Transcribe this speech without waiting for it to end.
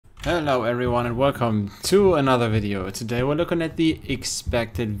Hello everyone and welcome to another video. Today we're looking at the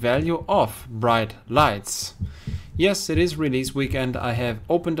expected value of bright lights. Yes, it is release weekend. I have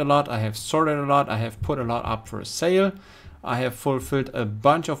opened a lot, I have sorted a lot, I have put a lot up for sale. I have fulfilled a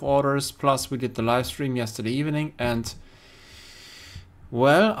bunch of orders, plus we did the live stream yesterday evening, and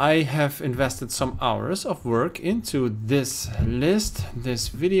well, I have invested some hours of work into this list, this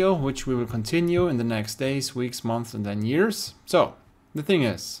video, which we will continue in the next days, weeks, months, and then years. So the thing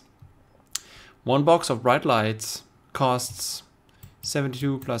is, one box of bright lights costs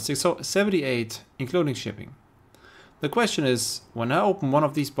 72 plus 6, so 78 including shipping. The question is, when I open one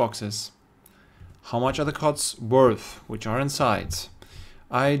of these boxes, how much are the cards worth which are inside?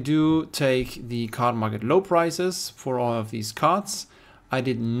 I do take the card market low prices for all of these cards. I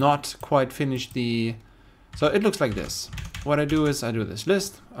did not quite finish the... So it looks like this. What I do is I do this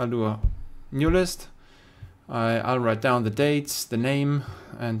list. I'll do a new list. I'll write down the dates, the name,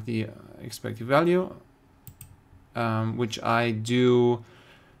 and the expected value, which I do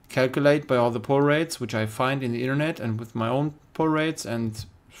calculate by all the pull rates which I find in the internet and with my own pull rates and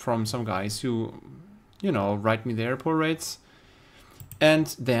from some guys who, you know, write me their pull rates. And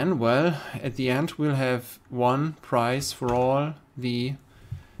then, well, at the end we'll have one price for all the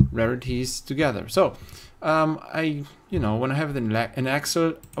rarities together. So I, you know, when I have it in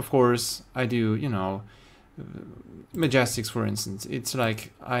Excel, of course I do, you know, Majestics, for instance. It's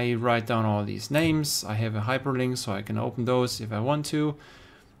like I write down all these names. I have a hyperlink so I can open those if I want to.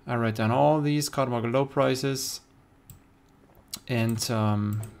 I write down all these card market low prices and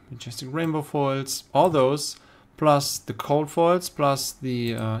Majestic rainbow foils, all those, plus the cold foils, plus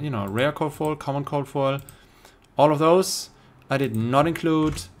the you know, rare cold foil, common cold foil, all of those. I did not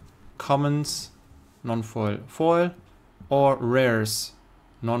include commons, non-foil foil, or rares,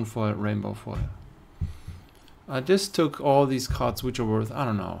 non-foil rainbow foil. I just took all these cards which are worth, I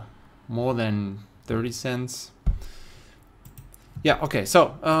don't know, more than 30 cents. Yeah, okay,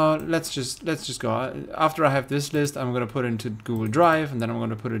 so let's just go. After I have this list, I'm gonna put it into Google Drive, and then I'm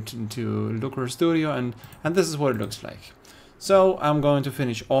gonna put it into Looker Studio, and this is what it looks like. So I'm going to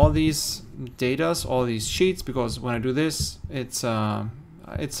finish all these datas, all these sheets, because when I do this, it's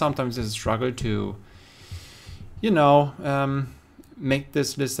sometimes a struggle to, you know, make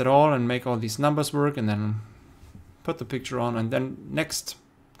this list at all and make all these numbers work, and then put the picture on, and then next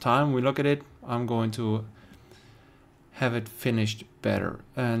time we look at it, I'm going to have it finished better.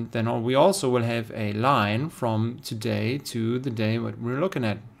 And then we also will have a line from today to the day what we're looking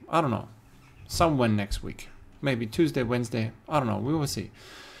at. I don't know, somewhere next week, maybe Tuesday, Wednesday, I don't know, we will see.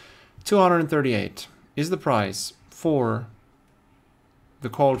 238 is the price for the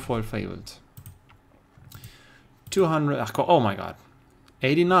cold foil fabled. 200, oh my god,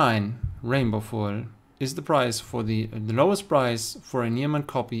 89 rainbow foil is the price for the lowest price for a Neiman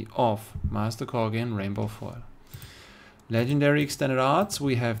copy of Master Corgin Rainbow Foil. Legendary Extended Arts,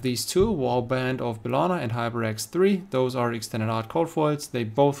 we have these two, Warband of Bellona and HyperX 3. Those are Extended Art cold foils. They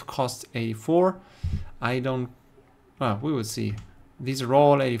both cost 84. I don't, well, we will see. These are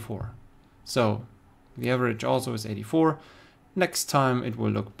all 84. So the average also is 84. Next time it will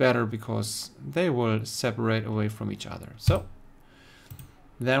look better because they will separate away from each other. So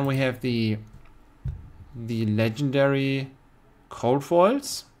then we have the legendary cold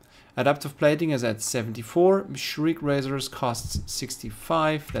foils. Adaptive plating is at 74. Shriek razors costs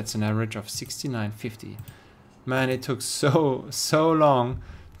 65. That's an average of 69.50. Man, it took so long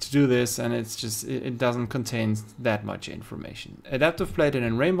to do this, and it's just, it doesn't contain that much information. Adaptive plating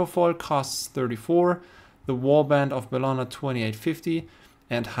and rainbow foil costs 34. The Warband of Bellona 28.50,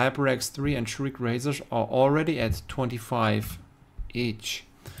 and HyperX 3 and Shriek razors are already at 25 each.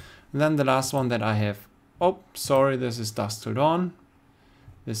 And then the last one that I have, oh, sorry, this is Dusk Till Dawn.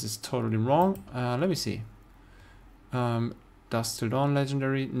 This is totally wrong. Let me see. Dusk Till Dawn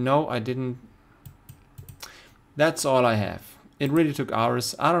legendary. No, I didn't. That's all I have. It really took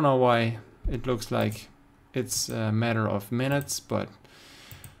hours. I don't know why it looks like it's a matter of minutes, but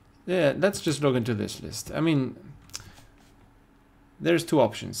yeah, let's just look into this list. I mean, there's two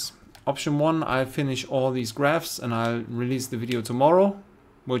options. Option one, I'll finish all these graphs and I'll release the video tomorrow,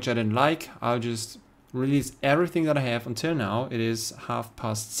 which I didn't like. I'll just release everything that I have until now. It is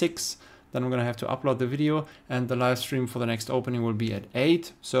 6:30. Then I'm gonna have to upload the video, and the live stream for the next opening will be at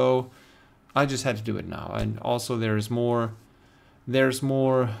 8. So I just had to do it now. And also there's more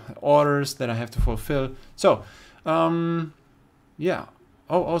orders that I have to fulfill. So yeah.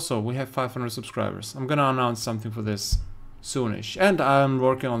 Oh, also we have 500 subscribers. I'm gonna announce something for this soonish, and I'm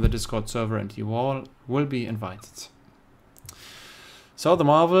working on the Discord server, and you all will be invited. So the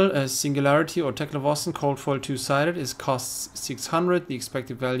Marvel Singularity or Teklavossen cold foil two-sided is costs 600. The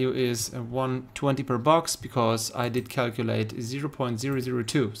expected value is 120 per box because I did calculate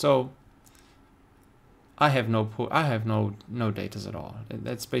 0.002. So I have no datas at all.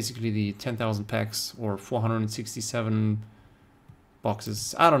 That's basically the 10,000 packs or 467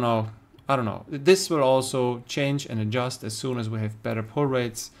 boxes. I don't know. This will also change and adjust as soon as we have better pull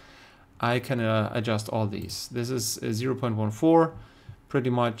rates. I can adjust all these. This is 0.14, pretty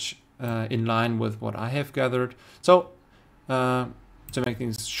much in line with what I have gathered. So to make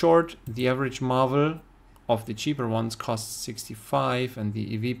things short, the average Marvel of the cheaper ones costs 65 and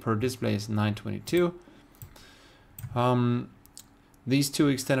the EV per display is 922. These two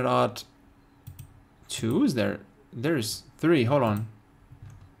extended art, two is there? There's three, hold on.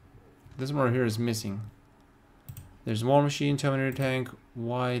 This one right here is missing. There's War Machine, Terminator Tank.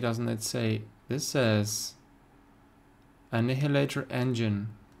 Why doesn't it say? This says Annihilator Engine.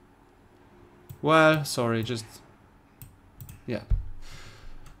 Well, sorry, just yeah.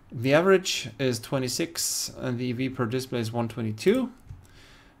 The average is 26 and the EV per display is 122.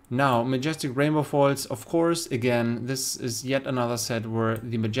 Now, Majestic Rainbow Foils, of course, again, this is yet another set where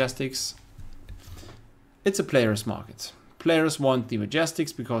the Majestics, it's a player's market. Players want the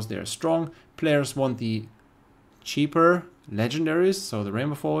Majestics because they're strong. Players want the cheaper legendaries, so the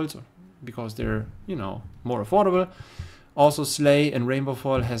Rainbow Foils, because they're, you know, more affordable. Also, Slay and Rainbow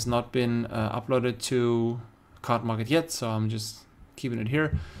Foil has not been uploaded to Card Market yet, so I'm just keeping it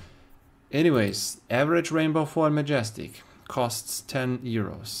here. Anyways, average Rainbow Foil Majestic costs 10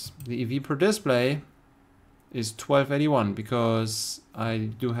 euros. The EV per display is 1281 because I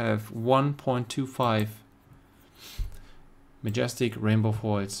do have 1.25 Majestic Rainbow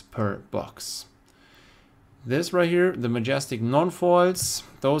Foils per box. This right here, the Majestic non-foils,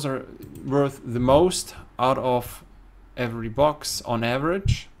 those are worth the most out of every box on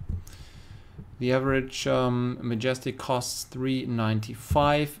average. The average Majestic costs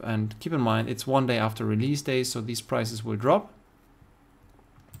 395, and keep in mind it's one day after release day, so these prices will drop.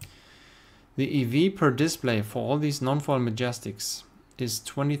 The EV per display for all these non-foil Majestics is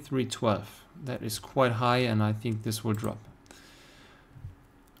 2312. That is quite high, and I think this will drop.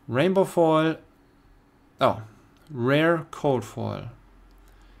 Rainbow foil, oh, rare cold foil.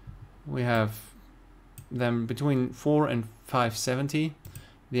 We have them between 4 and 570.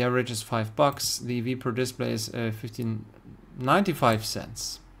 The average is $5. The EV per display is 15.95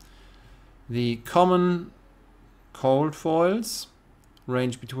 cents. The common cold foils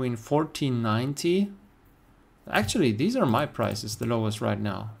range between 14.90. Actually, these are my prices, the lowest right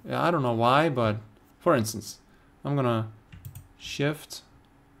now. I don't know why, but for instance, I'm gonna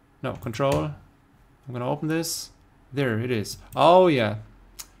control. I'm gonna open this. There it is. Oh yeah,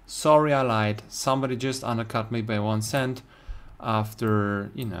 sorry I lied. Somebody just undercut me by 1 cent after,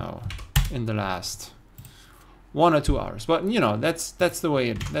 you know, in the last 1 or 2 hours. But you know, that's the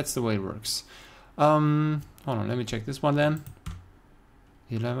way it works. Hold on, let me check this one then.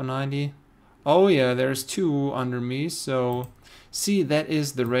 11.90. Oh yeah, there's 2 under me. So see, that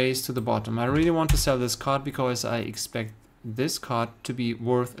is the race to the bottom. I really want to sell this card because I expect this card to be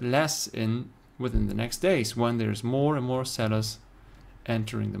worth less within the next days when there's more and more sellers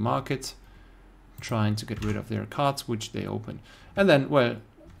entering the market trying to get rid of their cards which they open. And then, well,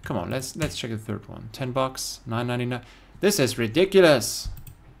 come on, let's check the third one. $10, $9.99. This is ridiculous.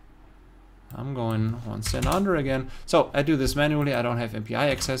 I'm going 1 cent under again. So I do this manually. I don't have MPI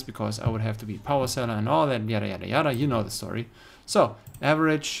access because I would have to be power seller and all that, yada yada yada. You know the story. So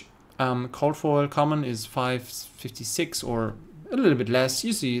average cold foil common is 556 or a little bit less.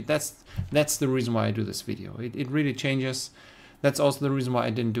 You see, that's the reason why I do this video. It really changes. That's also the reason why I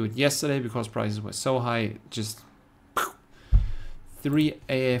didn't do it yesterday, because prices were so high. Just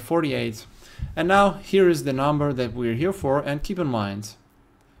 348. And now here is the number that we're here for. And keep in mind,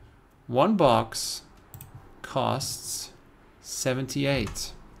 1 box costs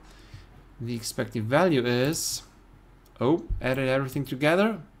 78. The expected value is, oh, added everything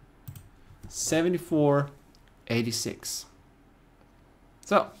together, 74.86.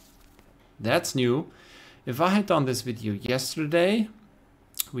 So that's new. If I had done this video yesterday,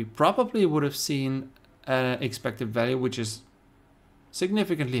 we probably would have seen an expected value which is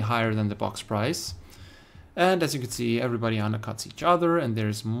significantly higher than the box price. And as you can see, everybody undercuts each other and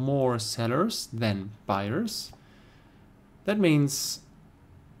there's more sellers than buyers. That means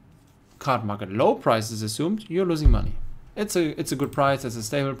card market low price is assumed, you're losing money. It's a good price, it's a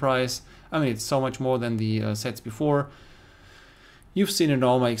stable price. I mean, it's so much more than the sets before. You've seen in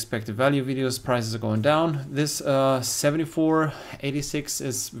all my expected value videos, prices are going down. This 74.86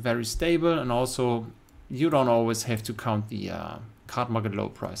 is very stable, and also you don't always have to count the card market low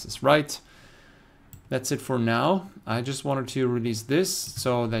prices, right? That's it for now. I just wanted to release this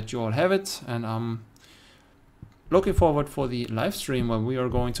so that you all have it, and I'm looking forward for the live stream where we are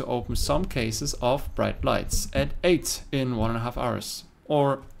going to open some cases of bright lights at 8 in 1.5 hours,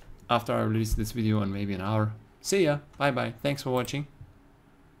 or after I release this video in maybe an hour. See ya. Bye bye. Thanks for watching.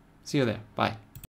 See you there. Bye.